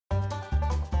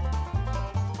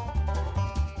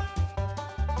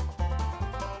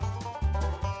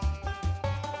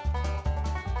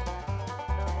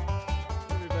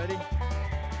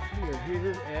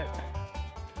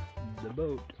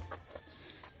boat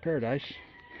Paradise.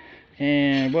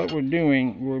 And what we're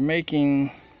doing, we're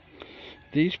making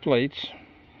these plates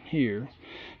here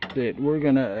that we're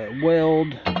gonna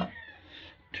weld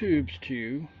tubes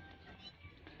to,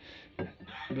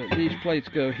 but these plates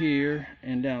go here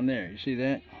and down there, you see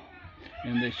that,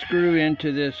 and they screw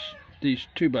into these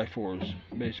 2x4s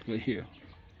basically here,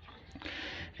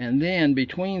 and then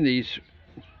between these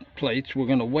plates we're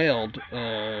going to weld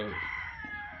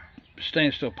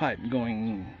stainless steel pipe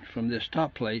going from this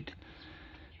top plate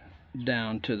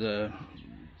down to the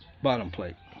bottom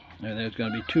plate, and there's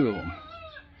going to be 2 of them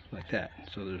like that.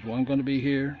 So there's one going to be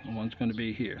here and one's going to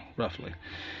be here roughly,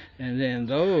 and then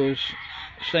those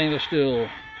stainless steel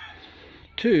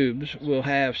tubes will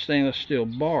have stainless steel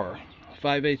bar,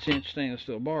 5/8 inch stainless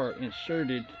steel bar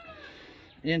inserted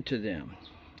into them,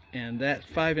 and that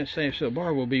 5-inch stainless steel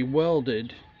bar will be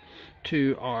welded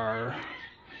to our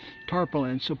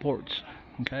tarpaulin supports,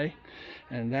 okay?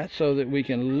 And that's so that we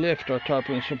can lift our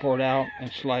tarpaulin support out and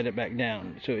slide it back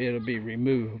down, so it'll be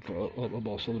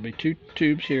removable. So there'll be 2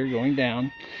 tubes here going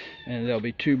down, and there'll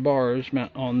be 2 bars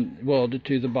welded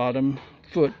to the bottom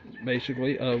foot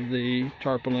basically of the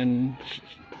tarpaulin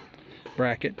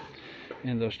bracket,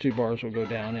 and those 2 bars will go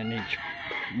down in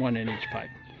one in each pipe,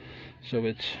 so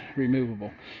it's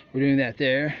removable. We're doing that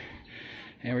there,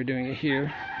 and we're doing it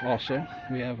here also.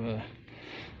 We have a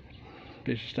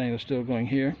piece of stainless steel going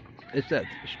here. It's that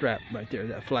strap right there,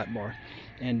 that flat bar,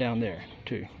 and down there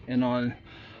too, and on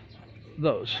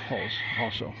those holes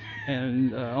also.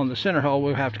 And on the center hole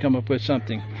we'll have to come up with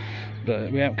something,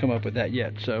 but we haven't come up with that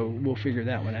yet, so we'll figure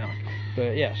that one out.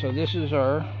 But yeah, so this is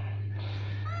our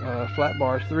flat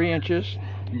bar, 3 inches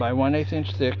by 1/8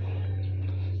 inch thick,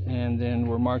 and then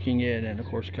we're marking it and of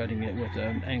course cutting it with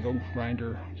an angle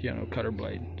grinder, you know, cutter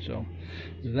blade. So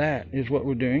that is what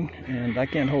we're doing, and I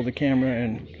can't hold the camera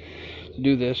and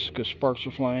do this because sparks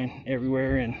are flying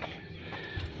everywhere and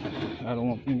I don't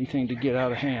want anything to get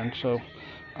out of hand. So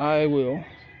I will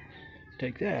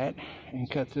take that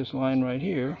and cut this line right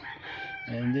here,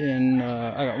 and then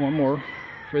I got one more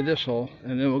for this hole,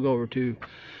 and then we'll go over to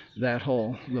that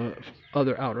hole, the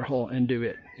other outer hole, and do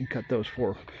it and cut those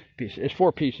 4 pieces. It's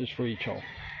 4 pieces for each hole,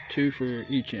 2 for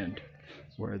each end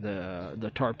where the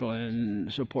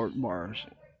tarpaulin support bars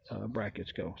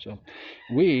brackets go. So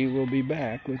we will be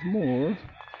back with more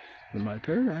of my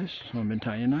Paradise on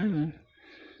Bantayan Island.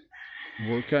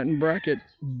 We're cutting bracket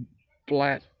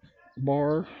flat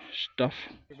bar stuff.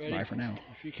 Bye for now.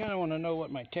 If you kind of want to know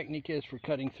what my technique is for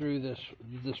cutting through this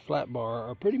flat bar,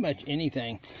 or pretty much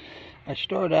anything, I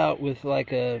start out with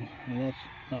like and that's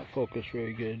not focused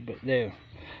very good, but there,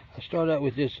 I start out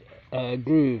with this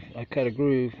groove. I cut a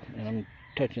groove, and I'm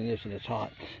touching this and it's hot,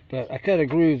 but I cut a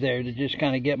groove there to just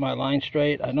kind of get my line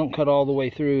straight. I don't cut all the way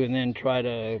through and then try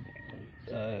to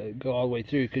go all the way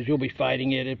through, because you'll be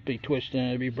fighting it, it'll be twisting,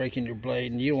 it'll be breaking your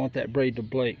blade, and you don't want that blade to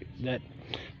break, that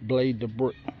blade to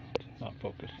break,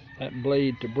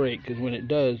 because when it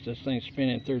does, this thing's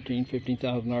spinning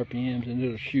 15,000 RPMs, and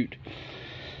it'll shoot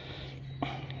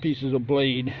pieces of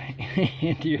blade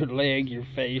into your leg, your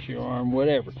face, your arm,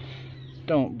 whatever.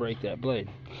 Don't break that blade.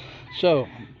 So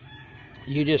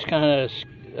you just kind of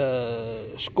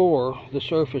score the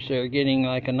surface there, getting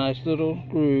like a nice little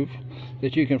groove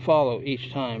that you can follow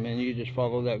each time, and you just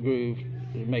follow that groove,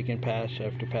 making pass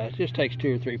after pass. It just takes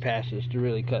 2 or 3 passes to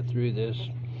really cut through this,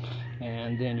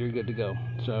 and then you're good to go.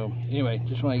 So anyway,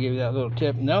 just want to give you that little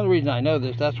tip. And the only reason I know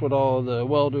this, that's what all the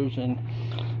welders and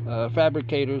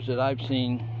fabricators that I've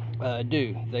seen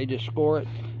do. They just score it,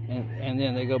 and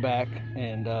then they go back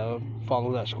and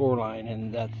follow that score line,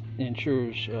 and that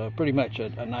ensures pretty much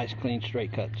a nice clean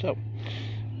straight cut. So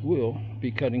we'll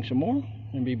be cutting some more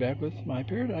and be back with my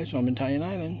Paradise on Bantayan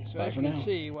Island. So as you can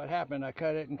see what happened, I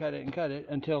cut it and cut it and cut it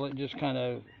until it just kind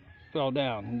of fell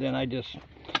down, and then I just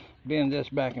bend this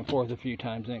back and forth a few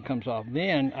times and it comes off.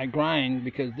 Then I grind,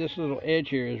 because this little edge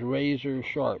here is razor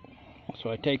sharp, so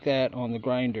I take that on the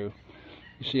grinder.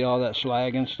 You see all that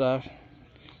slag and stuff?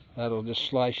 That'll just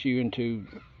slice you into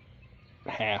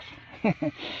half.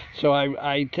 So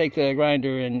I take the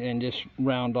grinder and just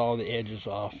round all the edges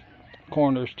off,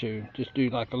 corners too. Just do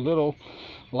like a little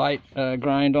light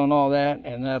grind on all that,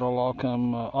 and that'll all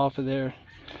come off of there,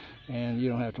 and you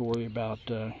don't have to worry about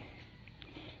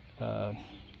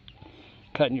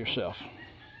cutting yourself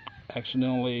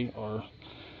accidentally or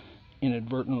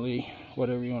inadvertently,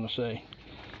 whatever you want to say.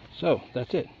 So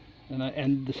that's it.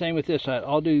 And the same with this side.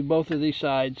 I'll do both of these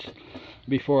sides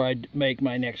before I make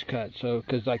my next cut. So,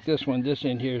 because like this one, this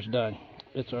end here is done.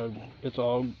 It's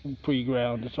all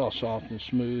pre-ground. It's all soft and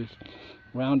smooth,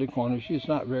 rounded corners. It's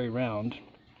not very round,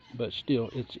 but still,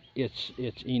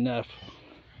 it's enough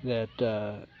that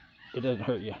it doesn't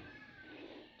hurt you.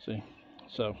 See,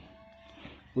 so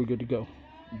we're good to go.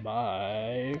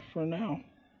 Bye for now.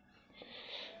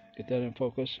 Get that in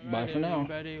focus. Bye for now.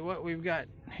 Everybody, what we've got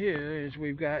here is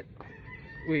we cut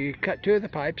 2 of the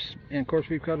pipes, and of course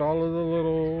we've cut all of the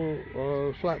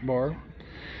little flat bar.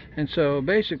 And so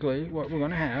basically what we're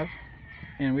going to have,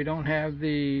 and we don't have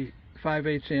the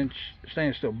 5/8 inch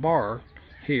stainless steel bar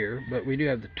here, but we do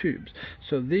have the tubes.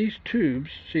 So these tubes,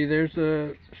 see, there's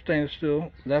the stainless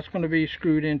steel, that's going to be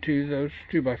screwed into those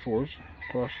 2x4s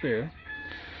across there,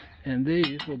 and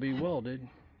these will be welded,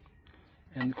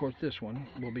 and of course this one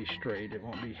will be straight. It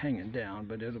won't be hanging down,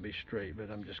 but it'll be straight.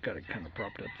 But I'm just got it kind of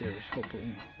propped up there,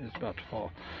 hopefully it's about to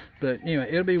fall. But anyway,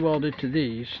 it'll be welded to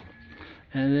these,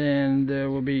 and then there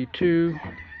will be 2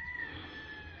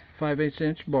 5/8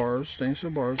 inch bars, stainless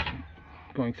steel bars,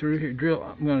 going through here.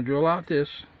 I'm going to drill out this.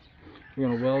 We're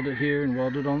going to weld it here and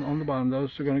weld it on the bottom.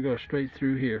 Those are going to go straight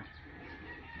through here.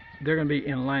 They're going to be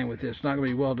in line with this. It's not going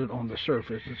to be welded on the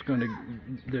surface. There's going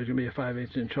to be a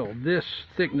 5/8 inch hole. This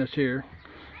thickness here,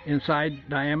 inside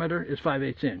diameter, is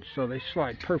 5/8 inch. So they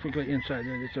slide perfectly inside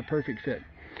there. It's a perfect fit.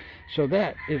 So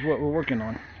that is what we're working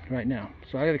on right now.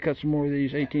 So I got to cut some more of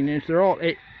these 18 inch. They're all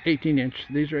 18 inch.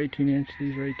 These are 18 inch.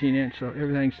 These are 18 inch. So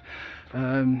everything's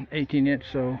 18 inch.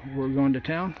 So we're going to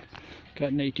town,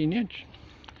 cutting 18 inch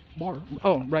bar.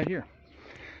 Oh, right here.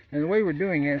 And the way we're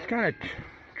doing it, it's kind of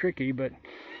tricky, but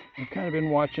I've kind of been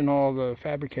watching all the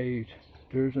fabricators,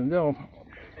 and they'll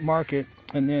mark it,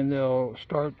 and then they'll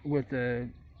start with the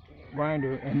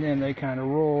grinder, and then they kind of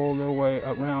roll their way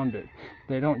around it.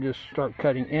 They don't just start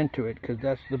cutting into it, because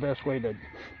that's the best way to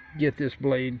get this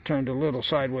blade turned a little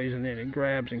sideways, and then it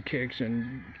grabs and kicks,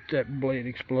 and that blade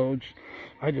explodes.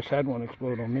 I just had one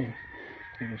explode on me.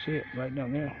 You can see it right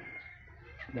down there.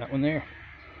 That one there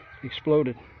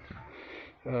exploded.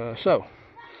 Just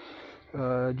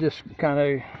kind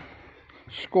of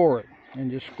score it,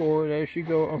 and just score it as you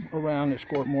go around, and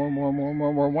score it more and more and more and more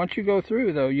and more. Once you go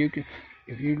through, though, you can,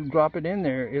 if you drop it in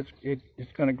there, it's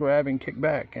going to grab and kick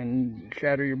back and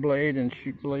shatter your blade and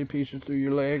shoot blade pieces through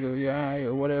your leg or your eye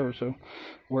or whatever. So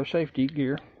wear safety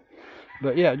gear.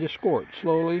 But yeah, just score it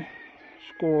slowly,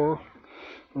 score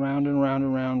round and round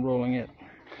and round, rolling it,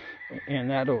 and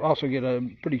that'll also get a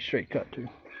pretty straight cut too.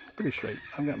 Pretty straight.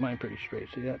 I've got mine pretty straight.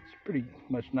 See, that's pretty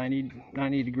much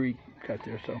 90 degree cut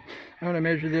there. So I'm going to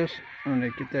measure this. I'm going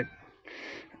to get that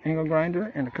angle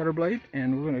grinder and a cutter blade,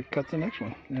 and we're going to cut the next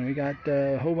one. And we got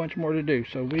a whole bunch more to do.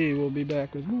 So we will be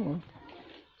back with more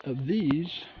of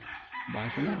these. Bye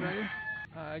for now.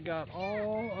 I got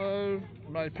all of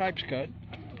my pipes cut,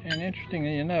 and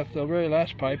interestingly enough, the very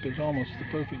last pipe is almost the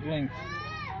perfect length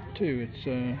too.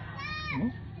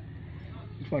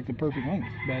 It's like the perfect length.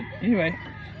 But anyway,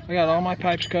 I got all my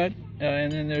pipes cut,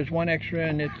 and then there's one extra,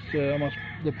 and it's almost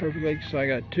the perfect length. So I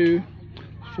got 2,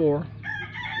 4,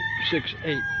 6,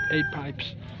 8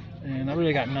 pipes, and I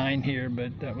really got 9 here,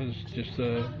 but that was just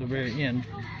the very end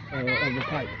of the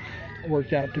pipe. It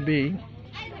worked out to be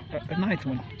a 9th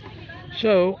one.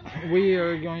 So we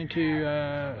are going to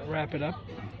wrap it up.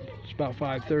 It's about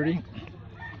 5:30.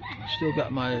 Still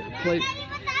got my plate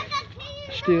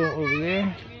steel over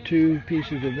there, 2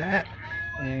 pieces of that,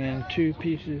 and 2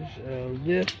 pieces of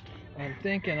this. I'm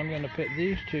thinking I'm going to put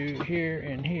these 2 here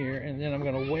and here, and then I'm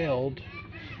going to weld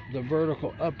the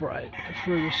vertical upright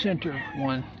for the center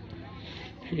one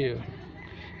here,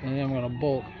 and then I'm going to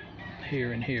bolt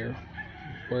here and here,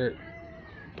 where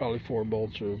probably 4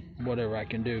 bolts or whatever I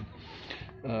can do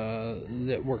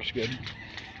that works good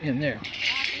in there.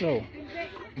 So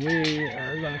we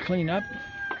are going to clean up,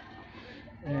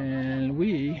 and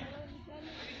we'll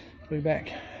be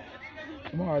back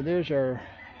tomorrow. There's our,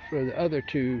 for the other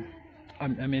 2, I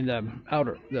mean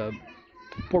the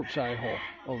port side hole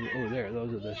over there.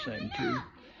 Those are the same 2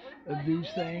 of these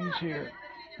things here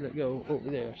that go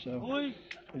over there. So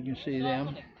you can see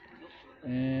them,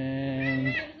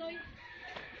 and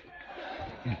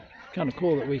kind of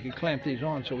cool that we could clamp these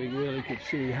on so we really could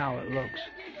see how it looks.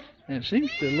 And it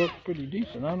seems to look pretty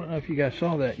decent. I don't know if you guys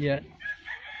saw that yet,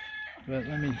 but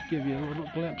let me give you a little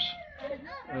glimpse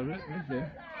of it right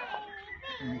there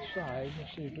on the side.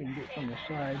 Let's see if we can get from the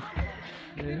side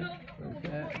there, like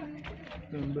that.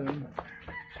 Boom, boom.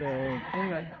 So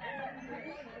anyway,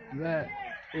 that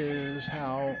is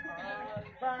how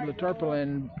the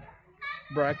tarpaulin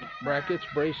brackets,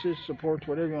 braces, supports,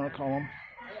 whatever you want to call them,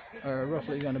 are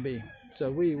roughly going to be.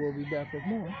 So we will be back with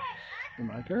more in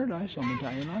my paradise on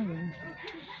Bantayan Island.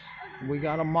 We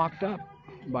got them mocked up.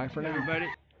 Bye for now, everybody.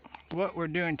 What we're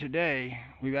doing today,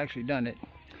 we've actually done it,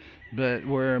 but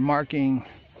we're marking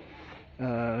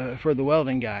for the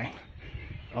welding guy.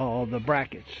 all the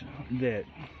brackets that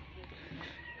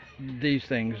these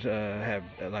things have.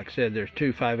 Like I said, there's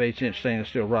two 5/8" stainless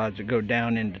steel rods that go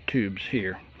down into tubes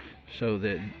here, so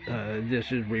that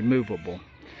this is removable.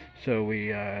 So we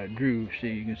drew, so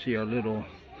you can see our little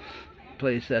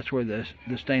place, that's where the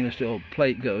stainless steel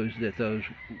plate goes, that those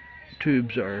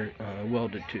tubes are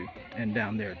welded to, and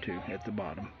down there too at the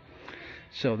bottom.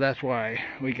 So that's why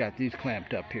we got these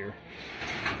clamped up here.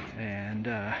 And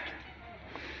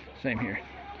same here,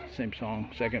 same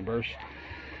song, second verse.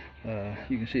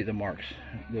 You can see the marks,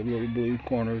 the little blue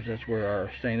corners. That's where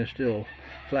our stainless steel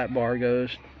flat bar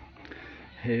goes,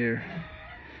 here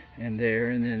and there.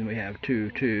 And then we have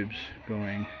two tubes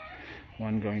going,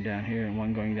 one going down here and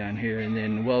one going down here, and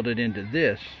then welded into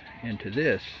this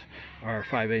our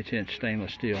 5/8"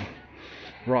 stainless steel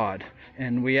rod.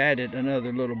 And we added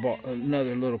another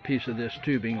little piece of this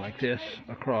tubing like this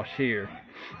across here,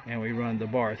 and we run the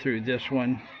bar through this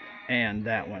one and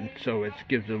that one, so it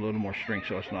gives it a little more strength,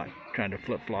 so it's not trying to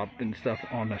flip-flop and stuff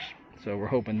on us. So we're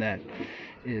hoping that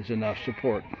is enough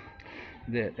support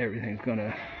that everything's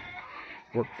gonna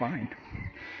work fine.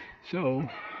 So,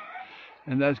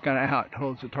 and that's kind of how it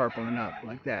holds the tarpaulin up,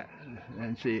 like that.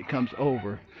 And see, it comes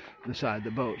over the side of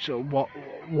the boat, so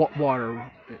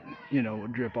water, you know, will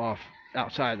drip off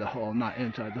outside the hull, not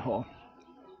inside the hull,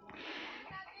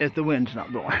 if the wind's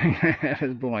not blowing. If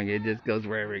it's blowing, it just goes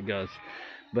wherever it goes.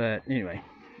 But anyway,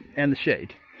 and the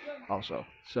shade also.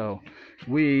 So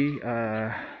we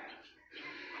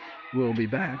will be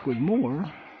back with more.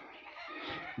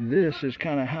 This is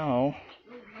kind of how,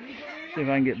 see if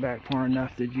I can get back far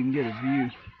enough that you can get a view,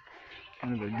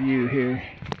 kind of a view here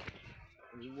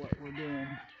of what we're doing.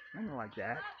 Kind of like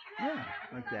that. Yeah,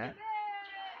 like that.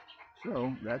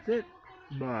 So that's it.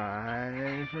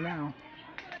 Bye for now.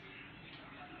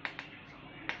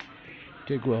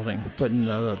 TIG welding, putting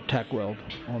a tack weld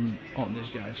on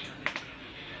these guys.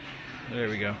 There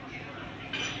we go.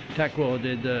 Tack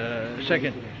welded the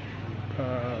second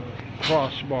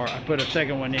crossbar. I put a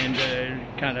second one in to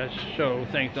kind of so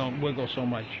things don't wiggle so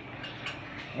much.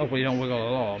 Hopefully don't wiggle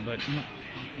at all, but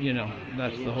you know,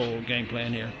 that's the whole game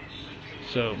plan here.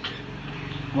 So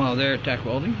while they're tack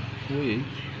welding, we'll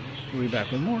be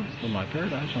back with more from my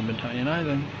paradise on Bantayan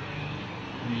Island.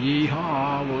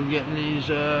 Yeehaw, we're getting these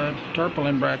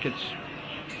tarpaulin brackets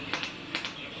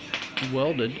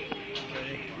welded.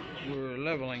 We're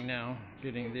leveling now,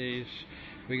 getting these.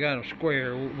 We got them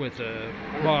square with a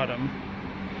bottom,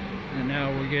 and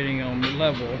now we're getting them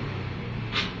level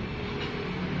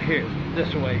here,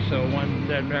 this way. So one,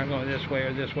 they're not going this way,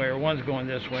 or one's going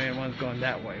this way and one's going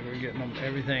that way. We're getting them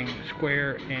everything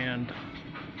square and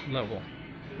level.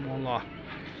 Voila.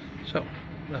 So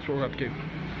that's what we're up to.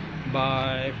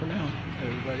 Bye for now,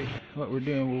 everybody. What we're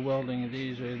doing, we're welding.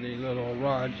 These are the little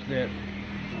rods that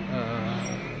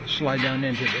slide down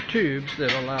into the tubes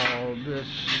that allow this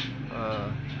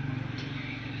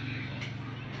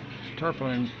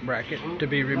tarpaulin bracket to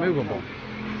be removable.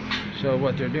 So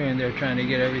what they're doing, they're trying to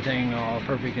get everything all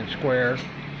perfect and square,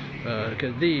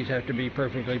 because these have to be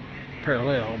perfectly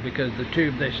parallel, because the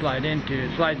tube they slide into,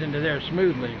 it slides into there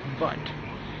smoothly, but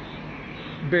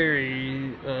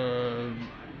very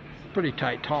pretty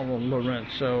tight tolerance,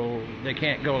 so they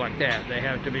can't go like that. They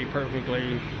have to be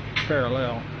perfectly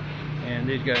parallel. And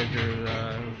these guys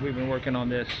are, we've been working on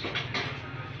this,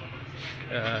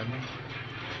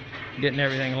 getting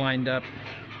everything lined up,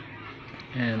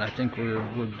 and I think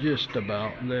we're just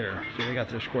about there. So we got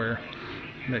this square,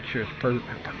 make sure it's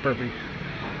perfect,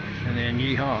 and then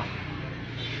yeehaw.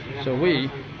 So we'll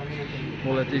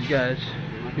let these guys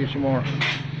do some more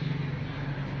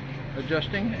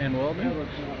adjusting and welding,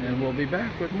 and we'll be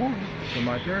back with more from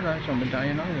my paradise on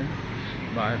Bantayan Island.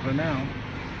 Bye for now.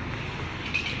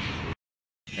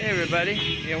 Hey everybody,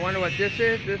 you wonder what this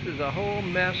is? This is a whole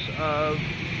mess of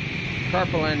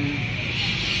tarpaulin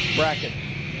brackets.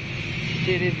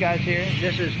 See these guys here?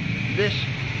 This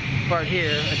part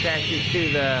here attaches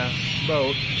to the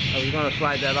boat. I was going to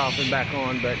slide that off and back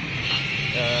on, but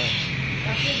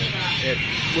it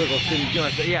wiggles too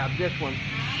much. Yeah, this one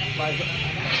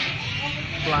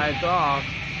slides off.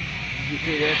 You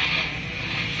see this?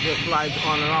 This slides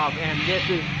on and off, and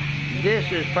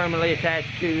this is permanently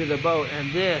attached to the boat,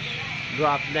 and this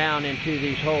drops down into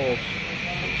these holes.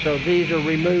 So these are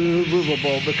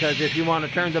removable, because if you want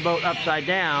to turn the boat upside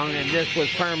down and this was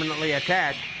permanently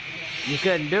attached, you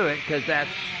couldn't do it, because that's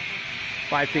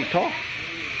 5 feet tall,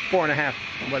 4.5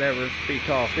 whatever feet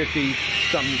tall, 50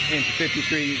 something inches,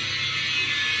 53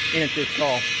 inches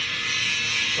tall.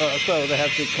 So they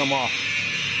have to come off.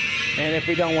 And if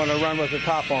we don't want to run with the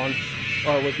top on,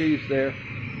 or with these there,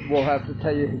 we'll have to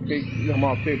tell you to take them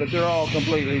off too. But they're all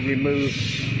completely removed.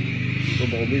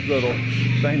 These little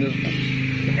stainless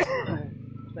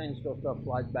steel stuff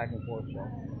slides back and forth. So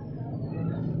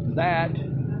that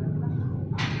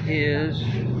is,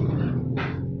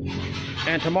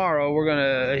 and tomorrow we're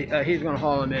gonna he's gonna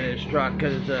haul them in his truck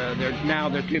because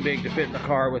they're too big to fit in the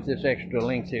car with this extra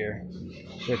length here.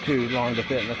 They're too long to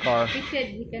fit in the car. He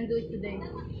said we can do it today.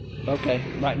 Okay,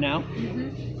 right now?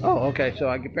 Mm-hmm. Oh, okay. So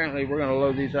apparently we're going to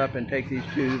load these up and take these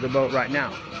to the boat right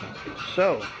now.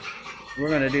 So we're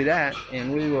going to do that,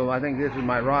 and we will. I think this is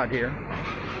my rod here.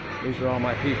 These are all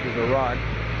my pieces of rod,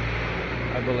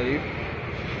 I believe.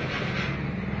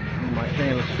 My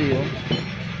stainless steel.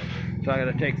 So I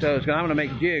got to take those. I'm going to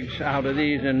make jigs out of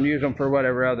these and use them for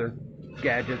whatever other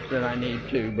gadgets that I need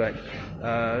to. But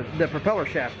the propeller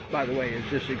shaft, by the way, is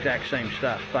this exact same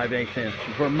stuff, 5/8 inch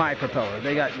for my propeller.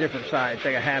 They got different sides.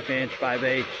 They got 1/2 inch,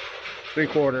 5/8,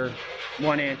 3/4,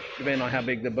 1 inch, depending on how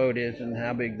big the boat is and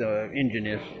how big the engine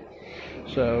is.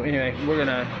 So anyway, we're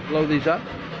gonna load these up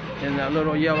in that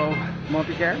little yellow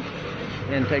multi-cab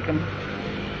and take them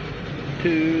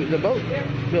to the boat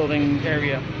building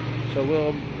area. So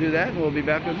we'll do that, and we'll be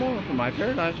back with more from My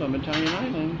Paradise on Bantayan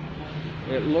Island.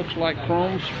 It looks like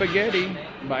chrome spaghetti.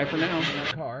 Bye for now. In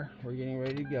our car, we're getting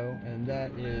ready to go, and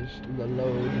that is the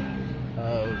load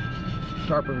of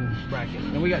tarpaulin brackets.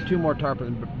 And we got 2 more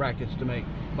tarpaulin brackets to make,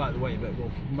 by the way, but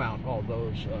we'll mount all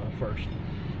those first.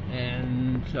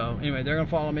 And so, anyway, they're going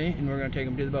to follow me, and we're going to take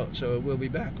them to the boat. So we'll be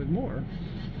back with more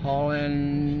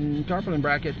hauling tarpaulin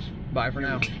brackets. Bye for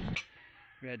now.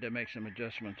 We had to make some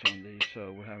adjustments on these,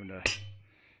 so we're having to.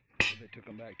 They took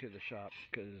them back to the shop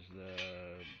because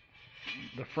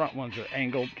the front ones are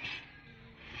angled.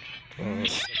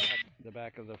 The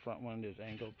back of the front one is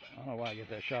angled. I don't know why I get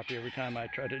that shoppy every time I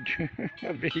try to do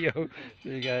a video for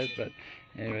you guys, but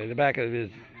anyway, the back of it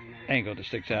is angled. It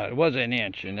sticks out. It was 1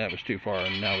 inch, and that was too far,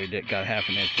 and now we got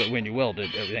 1/2 inch. But when you weld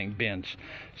it, everything bends,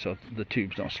 so the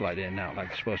tubes don't slide in and out like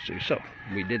they're supposed to. So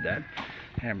we did that,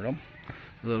 hammered them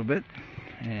a little bit,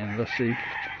 and let's see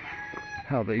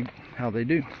how they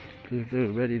do. If they're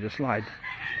ready to slide.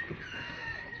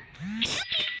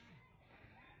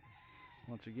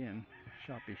 Once again,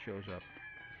 Shoppy shows up.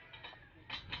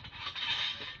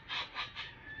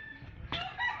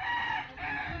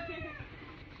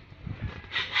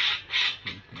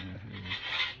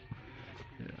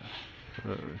 Yeah.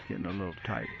 So it's getting a little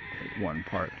tight at one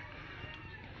part.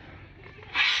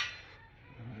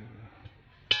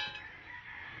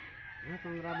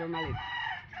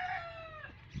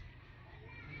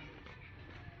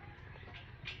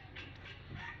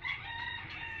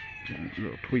 A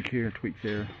little tweak here, tweak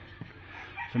there.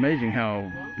 It's amazing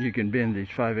how you can bend these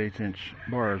 5/8 inch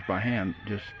bars by hand,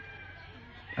 just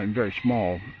in very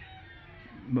small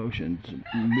motions,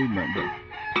 movement, but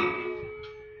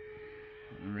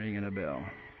ringing a bell.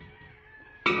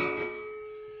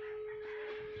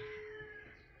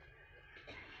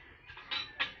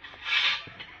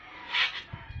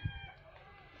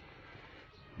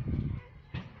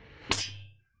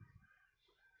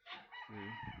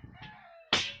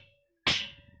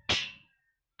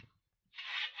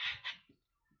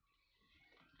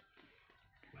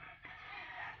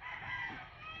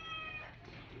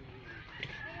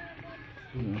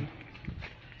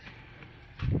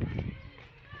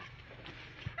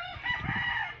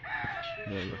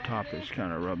 Yeah, the top is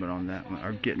kind of rubbing on that one,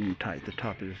 or getting tight. The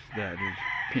top is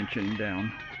pinching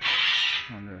down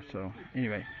on there. So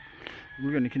anyway,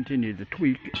 we're going to continue to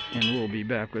tweak, and we'll be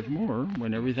back with more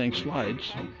when everything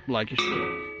slides like it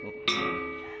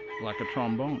should, like a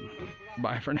trombone.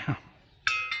 Bye for now.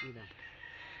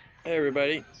 Hey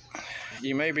everybody,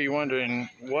 you may be wondering,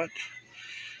 what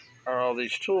are all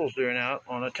these tools doing out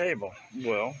on a table?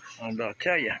 Well, I'm about to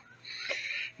tell you.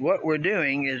 What we're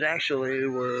doing is actually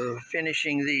we're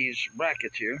finishing these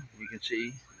brackets here. You can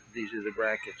see these are the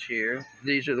brackets here.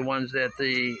 These are the ones that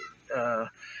the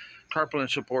tarpaulin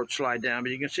support slide down,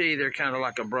 but you can see they're kind of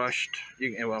like a brushed.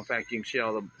 Well, in fact, you can see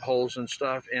all the holes and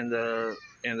stuff in the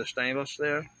stainless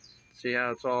there. See how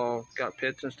it's all got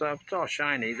pits and stuff? It's all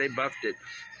shiny. They buffed it.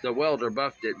 The welder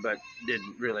buffed it, but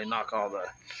didn't really knock all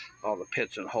the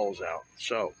pits and holes out.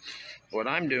 So what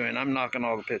I'm doing, I'm knocking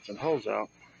all the pits and holes out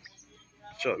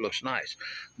so it looks nice.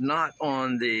 Not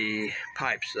on the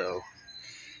pipes though.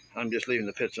 I'm just leaving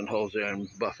the pits and holes there and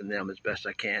buffing them as best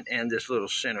I can. And this little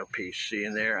centerpiece, see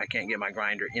in there? I can't get my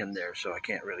grinder in there, so I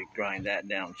can't really grind that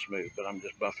down smooth, but I'm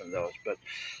just buffing those. But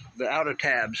the outer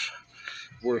tabs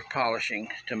we're polishing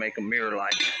to make them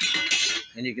mirror-like.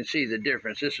 And you can see the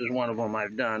difference. This is one of them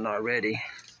I've done already.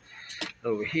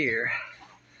 Over here,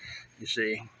 you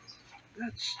see,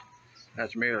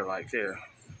 that's mirror-like there.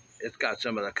 It's got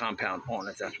some of the compound on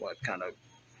it. That's why it kind of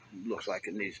looks like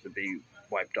it needs to be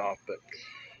wiped off, but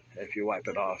if you wipe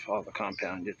it off, all the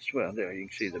compound, it's, well, there you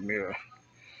can see the mirror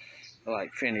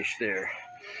like finish there.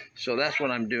 So that's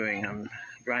what I'm doing. I'm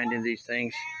grinding these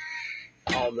things,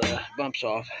 all the bumps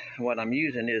off. And what I'm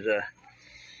using is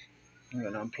I'm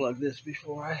going to unplug this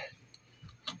before I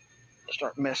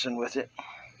start messing with it.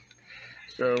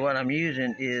 So what I'm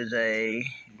using is a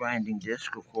grinding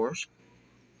disc, of course,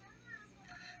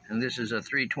 and this is a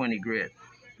 320 grit.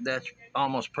 That's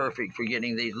almost perfect for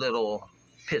getting these little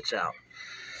pits out.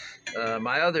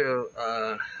 My other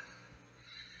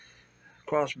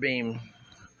cross beam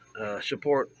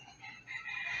support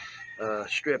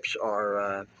strips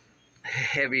are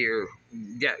heavier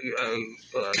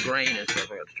grain and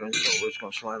stuff. I got to turn this over, it's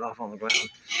going to slide off on the ground.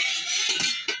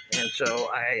 And so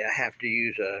I have to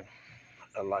use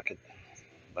like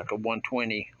a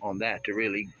 120 on that to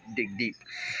really dig deep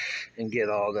and get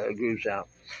all the grooves out.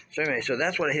 So anyway, so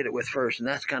that's what I hit it with first, and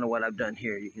that's kind of what I've done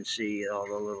here. You can see all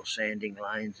the little sanding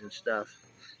lines and stuff.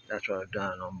 That's what I've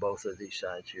done on both of these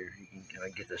sides here. You can kind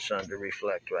of get the sun to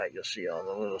reflect, right? You'll see all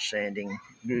the little sanding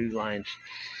groove lines.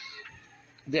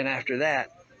 Then after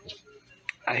that,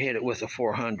 I hit it with a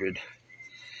 400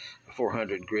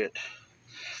 grit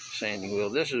sanding wheel.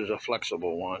 This is a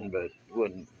flexible one, but it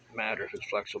wouldn't matter if it's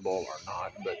flexible or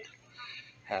not, but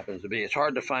happens to be. It's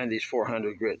hard to find these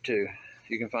 400 grit too.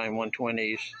 You can find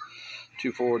 120s,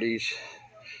 240s,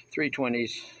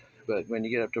 320s, but when you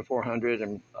get up to 400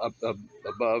 and up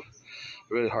above,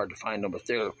 really hard to find them, but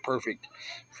they're perfect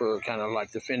for kind of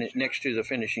like the finish, next to the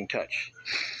finishing touch.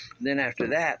 Then after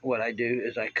that, what I do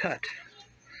is I cut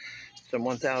some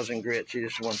 1000 grit. See,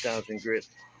 this is 1000 grit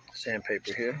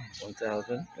sandpaper here,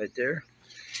 1000 right there,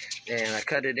 and I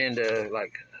cut it into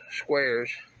like squares,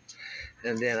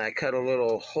 and then I cut a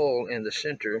little hole in the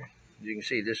center. You can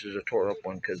see this is a tore up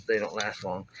one because they don't last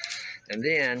long. And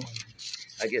then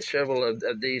I get several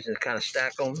of these and kind of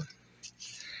stack them,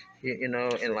 you know,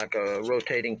 in like a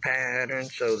rotating pattern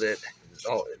so that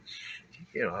all,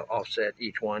 you know, offset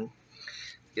each one.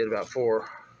 Get about 4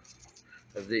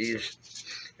 of these,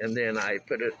 and then I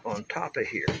put it on top of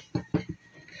here.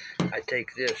 I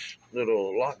take this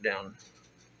little lockdown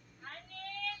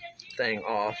thing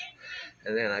off,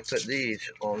 and then I put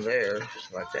these on there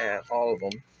like that, all of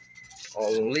them,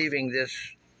 leaving this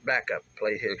backup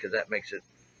plate here because that makes it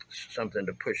something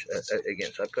to push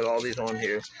against. I put all these on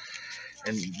here,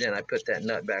 and then I put that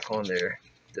nut back on there,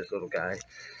 this little guy,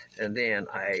 and then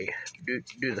I do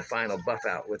the final buff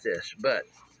out with this. But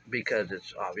because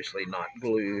it's obviously not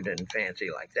glued and fancy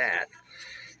like that,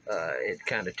 it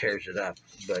kind of tears it up,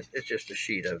 but it's just a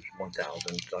sheet of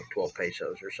 1,000, it's like 12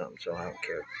 pesos or something, so I don't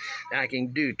care. Now I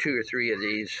can do 2 or 3 of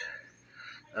these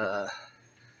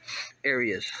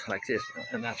areas like this,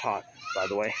 and that's hot, by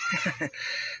the way,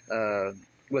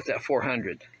 with that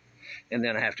 400, and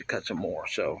then I have to cut some more.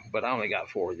 So, but I only got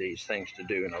 4 of these things to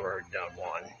do, and I've already done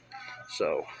 1,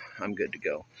 so I'm good to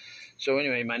go. So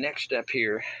anyway, my next step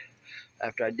here,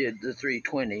 after I did the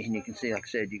 320, and you can see, like I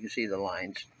said, you can see the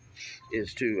lines,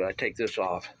 is to take this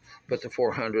off, put the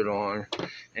 400 on,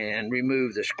 and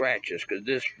remove the scratches, because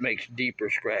this makes deeper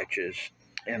scratches,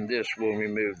 and this will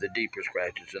remove the deeper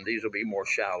scratches, and these will be more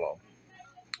shallow.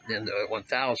 Then the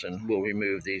 1000 will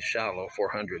remove these shallow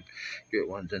 400 grit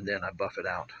ones, and then I buff it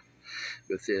out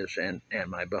with this and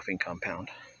my buffing compound,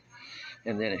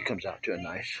 and then it comes out to a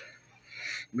nice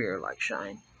mirror-like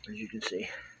shine, as you can see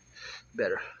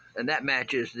better. And that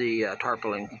matches the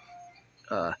Tarpaulin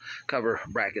cover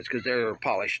brackets, because they're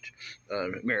polished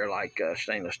mirror-like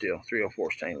stainless steel,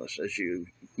 304 stainless, as you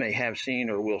may have seen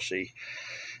or will see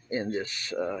in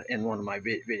this in one of my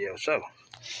videos. So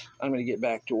I'm going to get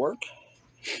back to work.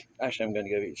 Actually, I'm going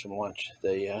to go eat some lunch.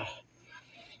 They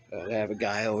have a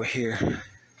guy over here,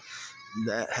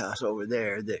 that house over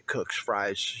there, that cooks,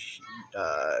 fries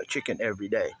chicken every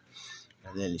day,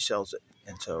 and then he sells it,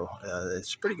 and so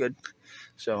it's pretty good.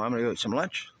 So I'm going to go eat some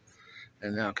lunch,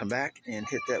 and then I'll come back and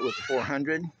hit that with the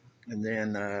 400, and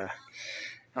then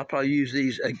I'll probably use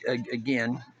these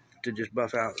again to just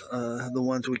buff out the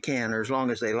ones we can, or as long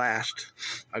as they last.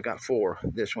 I've got 4,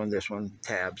 this one,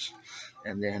 tabs,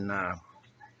 and then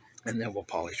we'll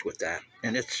polish with that.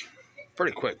 And it's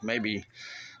pretty quick. Maybe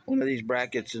one of these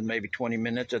brackets is maybe 20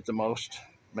 minutes at the most,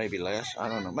 maybe less. I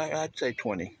don't know. I'd say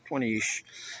 20-ish,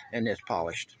 and it's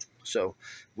polished. So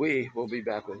we will be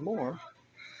back with more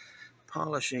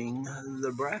polishing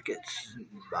the brackets.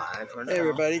 Bye for now. Hey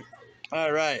everybody.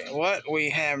 All right, what we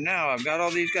have now, I've got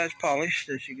all these guys polished.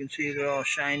 As you can see, they're all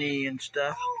shiny and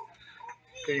stuff,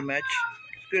 pretty much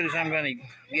as good as I'm going to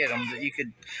get them. That you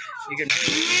can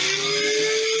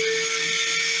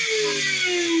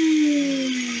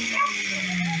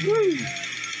Woo.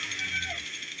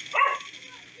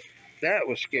 that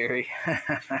was scary.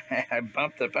 I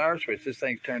bumped the power switch. This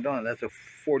thing's turned on. That's a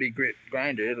 40 grit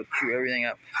grinder. It'll chew everything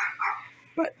up.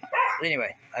 But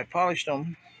anyway, I polished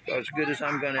them as good as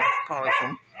I'm going to polish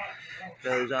them.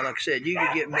 Because, like I said, you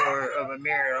could get more of a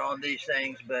mirror on these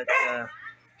things, but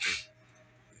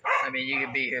I mean, you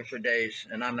could be here for days,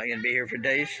 and I'm not going to be here for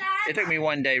days. It took me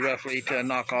 1 day roughly to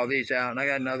knock all these out, and I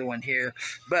got another one here.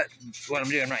 But what I'm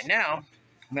doing right now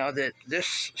that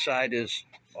this side is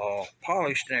all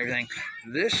polished and everything,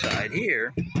 this side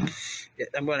here,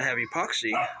 I'm going to have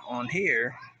epoxy on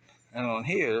here and on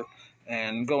here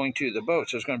and going to the boat.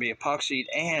 So it's going to be epoxied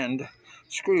and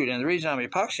screwed. And the reason I'm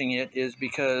epoxying it is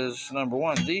because, number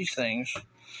one, these things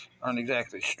aren't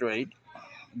exactly straight.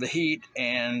 The heat,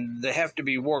 and they have to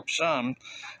be warped some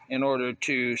in order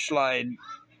to slide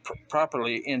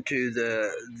properly into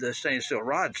the stainless steel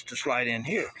rods to slide in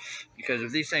here. Because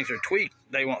if these things are tweaked,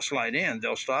 they won't slide in.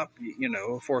 They'll stop, you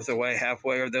know, a fourth away,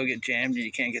 halfway, or they'll get jammed and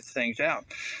you can't get the things out.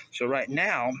 So right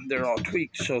now, they're all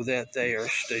tweaked so that they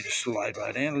just slide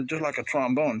right in, just like a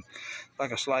trombone,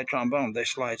 like a slide trombone. They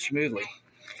slide smoothly.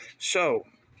 So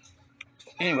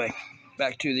anyway,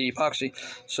 back to the epoxy.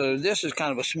 So this is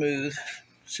kind of a smooth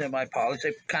semi-polish.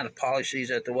 They kind of polish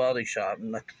these at the welding shop,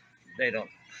 and they don't.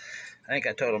 I think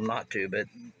I told them not to, but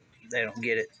they don't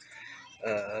get it.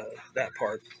 That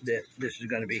part, that this is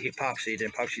going to be epoxied.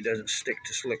 Epoxy doesn't stick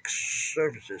to slick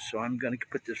surfaces, so I'm going to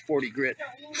put this 40 grit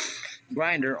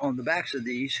grinder on the backs of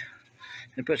these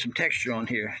and put some texture on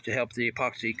here to help the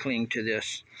epoxy cling to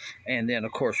this. And then,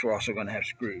 of course, we're also going to have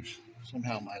screws.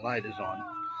 Somehow my light is on.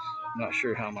 I'm not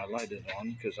sure how my light is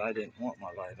on because I didn't want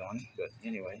my light on, but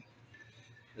anyway,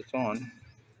 it's on.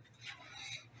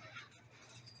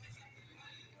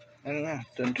 I don't know,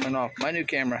 it doesn't turn off. My new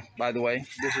camera, by the way.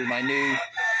 This is my new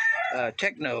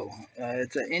Techno.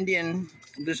 It's an Indian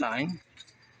design,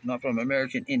 not from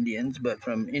American Indians, but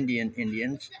from Indian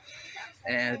Indians.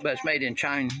 But it's made in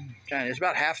China. It's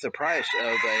about half the price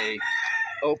of a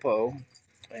Oppo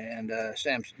and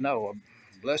Samsung. No,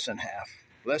 less than half.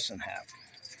 Less than half.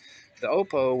 The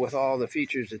Oppo, with all the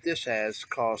features that this has,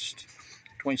 cost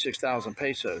 26,000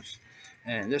 pesos,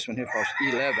 and this one here costs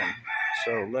 11.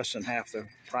 So less than half the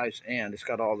price, and it's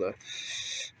got all the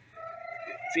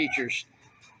features,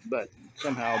 but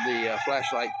somehow the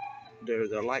flashlight,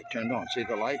 the light turned on. See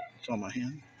the light? It's on my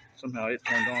hand. Somehow it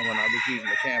turned on when I was using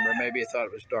the camera. Maybe I thought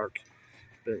it was dark.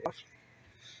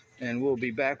 And we'll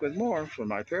be back with more from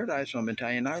my paradise on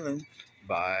Bantayan Island.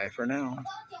 Bye for now.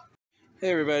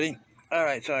 Hey everybody. All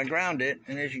right, so I ground it,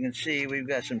 and as you can see, we've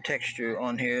got some texture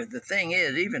on here. The thing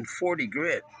is, even 40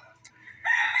 grit,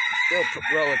 still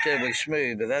relatively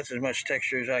smooth, but that's as much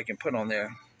texture as I can put on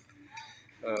there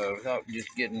without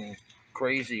just getting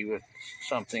crazy with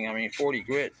something. I mean, 40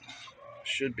 grit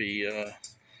should be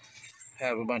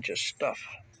have a bunch of stuff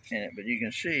in it, but you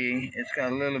can see it's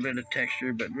got a little bit of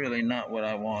texture, but really not what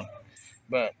I want.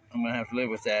 But I'm gonna have to live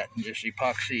with that and just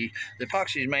epoxy. The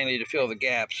epoxy is mainly to fill the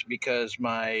gaps because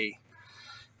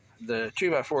the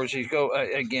 2x4s, these go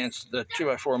against the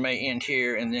 2x4 may end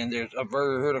here, and then there's a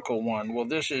vertical one. Well,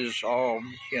 this is all,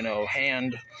 you know,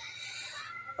 hand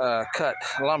cut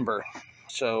lumber,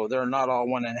 so they're not all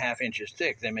 1.5 inches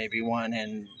thick. They may be 1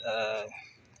 and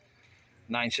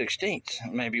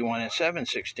 9/16, maybe 1 and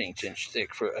 7/16 inch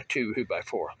thick for a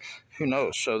 2x4. Who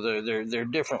knows? So they're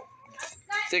different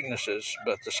thicknesses,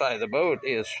 but the side of the boat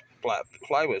is flat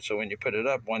plywood, so when you put it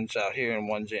up, one's out here and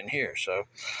one's in here, so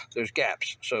there's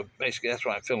gaps. So basically that's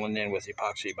what I'm filling in with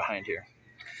epoxy behind here.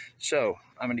 So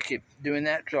I'm going to keep doing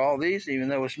that to all these, even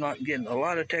though it's not getting a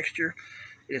lot of texture.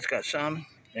 It's got some,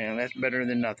 and that's better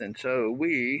than nothing. So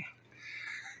we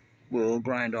will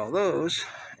grind all those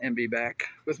and be back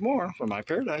with more from my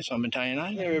paradise on Bantayan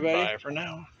Island. Hey everybody. Bye for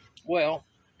now. Well,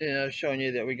 showing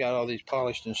you that we got all these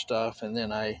polished and stuff, and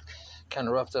then I kind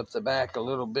of roughed up the back a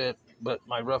little bit, but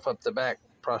my rough up the back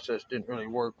process didn't really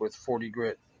work with 40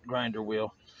 grit grinder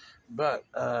wheel. But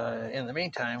in the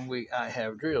meantime, I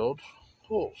have drilled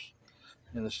holes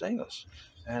in the stainless,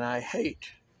 and I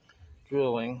hate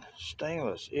drilling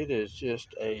stainless. It is just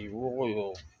a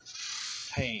royal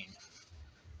pain,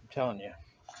 I'm telling you.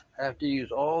 I have to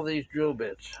use all these drill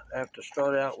bits. I have to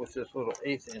start out with this little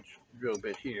 1/8 inch drill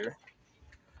bit here,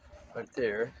 right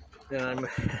there. Then I'm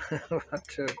up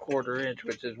to 1/4 inch,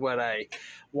 which is what I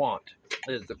want,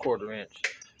 is the 1/4 inch.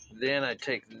 Then I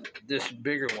take this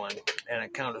bigger one and I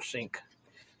countersink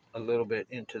a little bit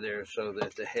into there so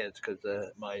that the heads, because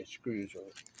my screws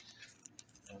are,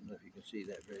 I don't know if you can see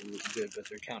that very good, but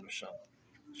they're countersunk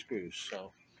screws,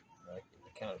 so I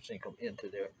countersink them into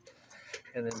there.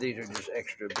 And then these are just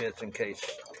extra bits in case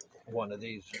one of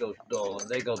these goes dull, and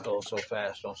they go dull so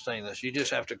fast on stainless. You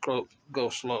just have to go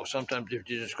slow. Sometimes if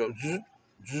you just go zzz,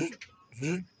 zzz,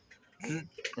 zzz, zzz,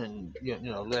 and you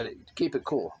know, let it, keep it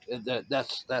cool.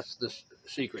 That's the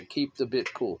secret. Keep the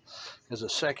bit cool, because the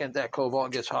second that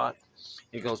cobalt gets hot,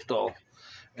 it goes dull,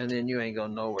 and then you ain't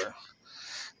going nowhere.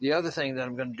 The other thing that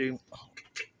I'm going to do,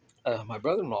 my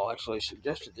brother-in-law actually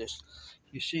suggested this.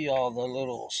 You see all the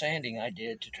little sanding I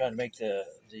did to try to make the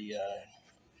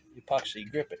epoxy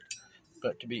grip it.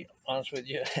 But to be honest with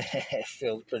you, it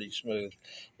feels pretty smooth,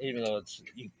 even though it's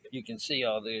you can see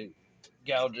all the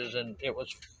gouges, and it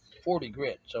was 40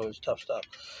 grit, so it's tough stuff.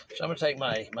 So I'm gonna take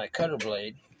my cutter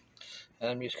blade, and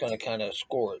I'm just gonna kind of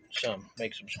score it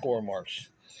make some score marks,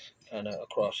 kind of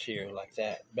across here like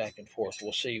that, back and forth.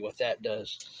 We'll see what that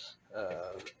does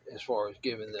as far as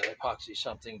giving the epoxy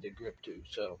something to grip to.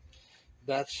 So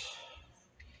that's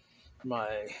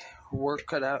my work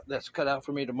cut out. That's cut out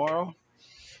for me tomorrow.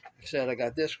 Like I said, I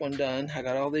got this one done. I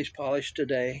got all these polished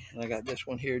today, and I got this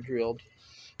one here drilled.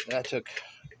 That took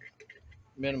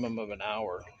minimum of an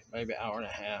hour, maybe an hour and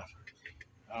a half,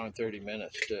 hour and 30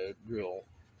 minutes to drill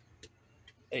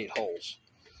 8 holes.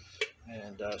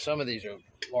 And some of these are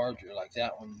larger, like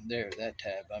that one there, that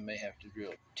tab. I may have to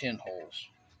drill 10 holes.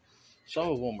 Some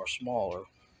of them are smaller,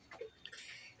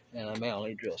 and I may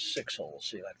only drill 6 holes.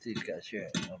 See, like these guys here,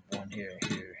 one here,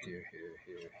 here, here, here,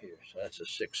 here, here. So that's a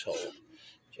 6-hole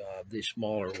job. These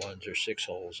smaller ones are 6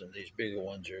 holes, and these bigger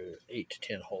ones are 8 to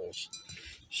 10 holes.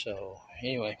 So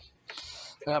anyway,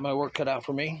 I got my work cut out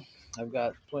for me. I've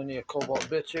got plenty of cobalt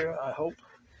bits here, I hope,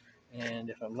 and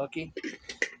if I'm lucky,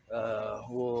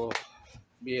 we'll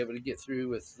be able to get through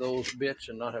with those bits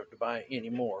and not have to buy any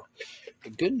more.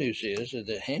 The good news is that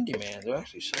the handyman, they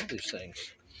actually sell these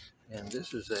things, and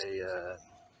this is a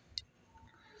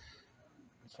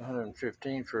it's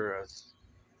 115 for a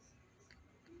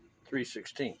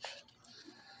 3/16,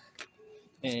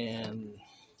 and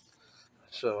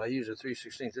so I use a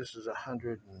 3/16. This is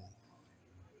 100, and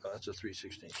that's a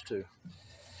 3/16 too.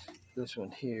 This one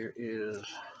here is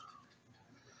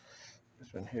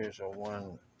a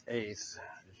 1/8, as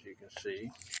you can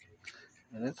see,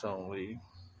 and it's only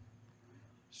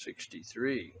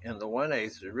 63. And the 1/8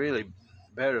 is really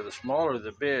better. The smaller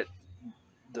the bit,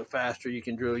 the faster you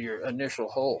can drill your initial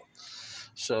hole.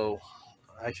 So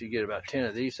I should get about 10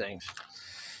 of these things.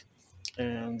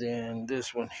 And then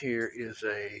this one here is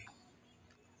a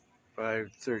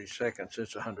 5/32.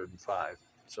 It's 105.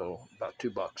 So about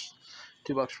 $2.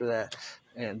 $2 for that.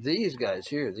 And these guys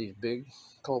here, these big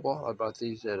cobalt, I bought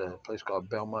these at a place called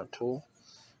Belmont Tool.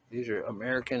 These are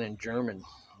American and German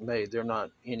made. They're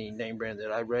not any name brand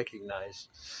that I recognize,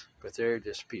 but they're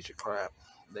just a piece of crap.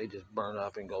 They just burn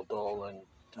up and go dull, and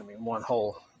I mean, one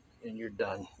hole and you're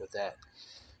done with that.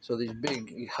 So these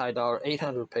big high dollar,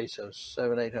 800 pesos,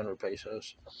 700-800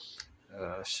 pesos,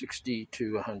 60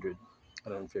 to 100,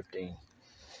 115.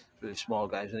 For these small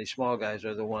guys, and these small guys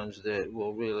are the ones that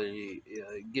will really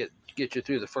get you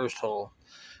through the first hole.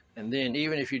 And then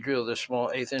even if you drill this small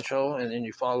 1/8-inch hole and then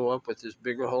you follow up with this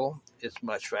bigger hole, it's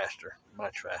much faster,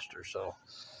 much faster. So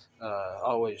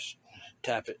always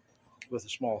tap it with a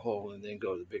small hole and then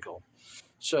go to the big hole.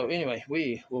 So anyway,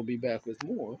 we will be back with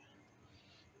more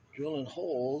drilling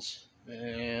holes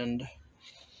and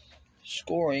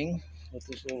scoring with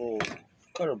this little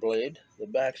cutter blade, the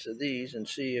backs of these, and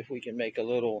see if we can make a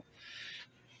little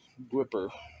gripper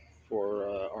for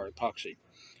our epoxy.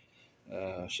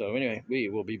 So anyway, we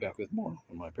will be back with more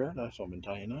on my paradise on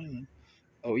Bantayan Island.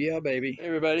 Oh yeah, baby. Hey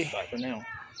everybody. Bye for now.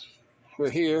 We're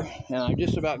here, and I've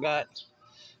just about got,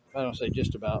 I don't say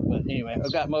just about, but anyway,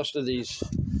 I've got most of these,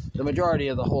 the majority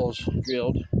of the holes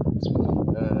drilled,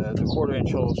 the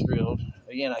 1/4-inch holes drilled.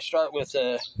 Again, I start with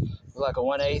like a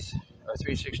 1/8 or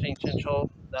 3/16-inch hole.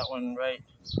 That one right,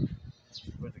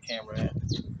 where's the camera at?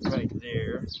 Right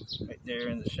there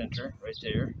in the center, right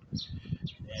there.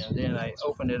 And then I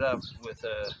open it up with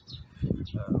a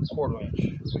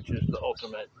 1/4-inch, which is the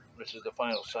ultimate, which is the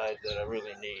final size that I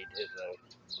really need, is the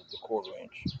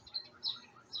 1/4-inch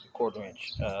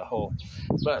hole.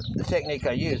 But the technique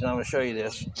I use, and I'm going to show you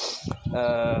this,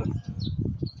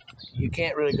 you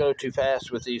can't really go too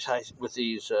fast with these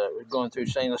going through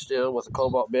stainless steel with a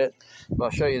cobalt bit. But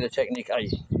I'll show you the technique I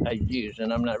use,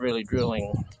 and I'm not really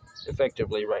drilling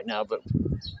effectively right now, but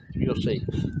you'll see.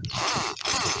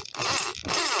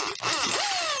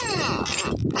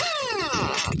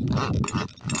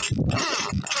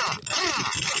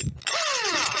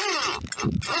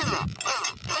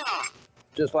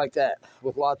 Just like that,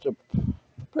 with lots of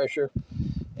pressure,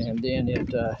 and then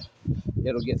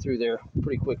it'll get through there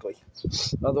pretty quickly.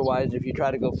 Otherwise, if you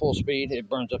try to go full speed, it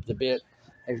burns up the bit,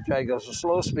 If you try to go to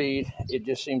slow speed, it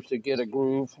just seems to get a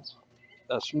groove,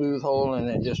 a smooth hole, and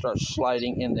it just starts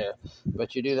sliding in there.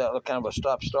 But you do that kind of a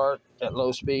stop-start at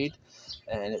low speed,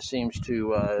 and it seems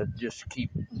to just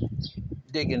keep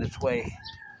digging its way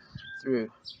through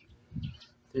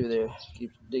there.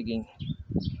 Keeps digging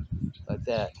like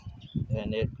that,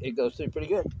 and it goes through pretty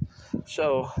good.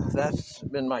 So that's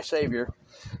been my savior,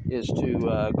 is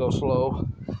to go slow,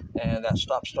 and that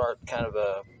stop-start kind of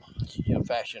a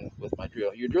fashion with my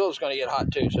drill. Your drill is going to get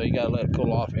hot too, so you got to let it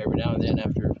cool off every now and then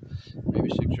after maybe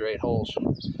 6 or 8 holes,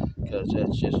 because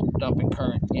it's just dumping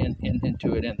current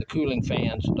into it, and the cooling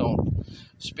fans don't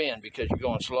spin because you're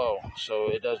going slow, so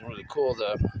it doesn't really cool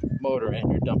the motor,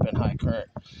 and you're dumping high current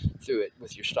through it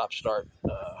with your stop-start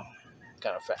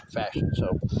kind of fashion.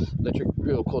 So let your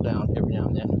drill cool down every now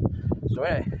and then. So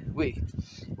anyway, we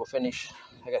will finish.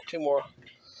 I got 2 more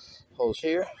holes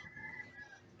here,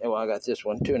 and well, I got this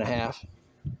one 2.5,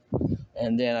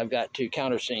 and then I've got to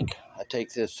countersink. I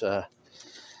take this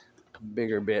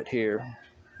bigger bit here,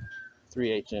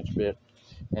 3/8 inch bit,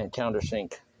 and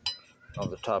countersink on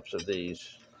the tops of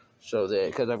these, so that,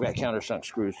 because I've got countersunk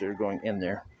screws that are going in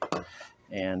there,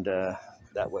 and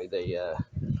that way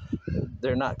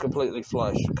they're not completely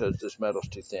flush because this metal's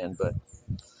too thin. But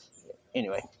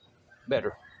anyway,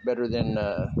 better than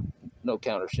no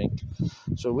countersink.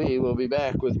 So we will be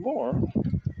back with more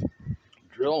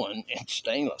drilling in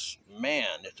stainless.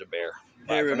 Man, it's a bear.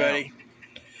 Hey everybody,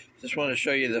 just want to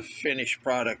show you the finished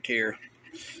product here.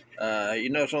 You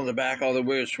notice on the back all the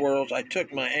weird swirls. I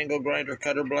took my angle grinder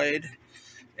cutter blade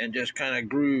and just kind of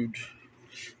grooved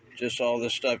just all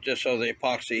this stuff, just so the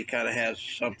epoxy kind of has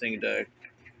something to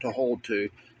hold to,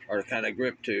 or to kind of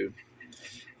grip to.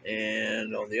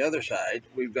 And on the other side,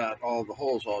 we've got all the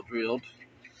holes all drilled,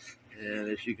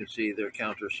 and as you can see, they're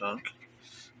countersunk.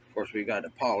 Of course, we've got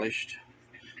it polished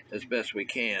as best we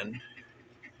can.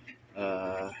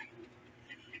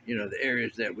 You know, the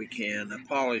areas that we can. I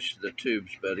polished the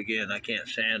tubes, but again, I can't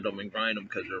sand them and grind them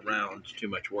because they're round. It's too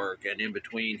much work. And in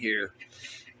between here,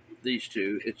 these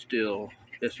two,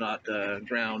 it's not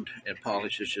ground and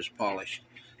polished, it's just polished.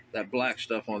 That black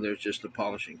stuff on there is just the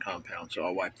polishing compound, so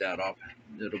I'll wipe that off.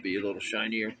 It'll be a little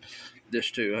shinier.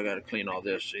 This too, I got to clean all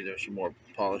this. See, there's some more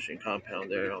polishing compound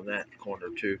there on that corner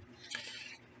too.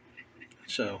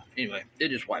 So anyway, it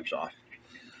just wipes off.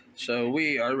 So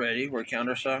we are ready. We're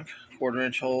countersunk, 1/4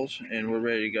 inch holes, and we're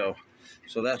ready to go.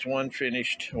 So that's one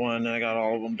finished one. I got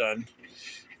all of them done.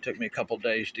 It took me a couple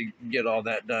days to get all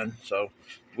that done. So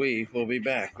we will be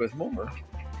back with more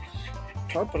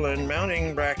tarpaulin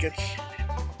mounting brackets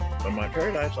from my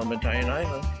paradise on Bantayan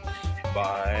Island.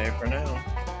 Bye for now.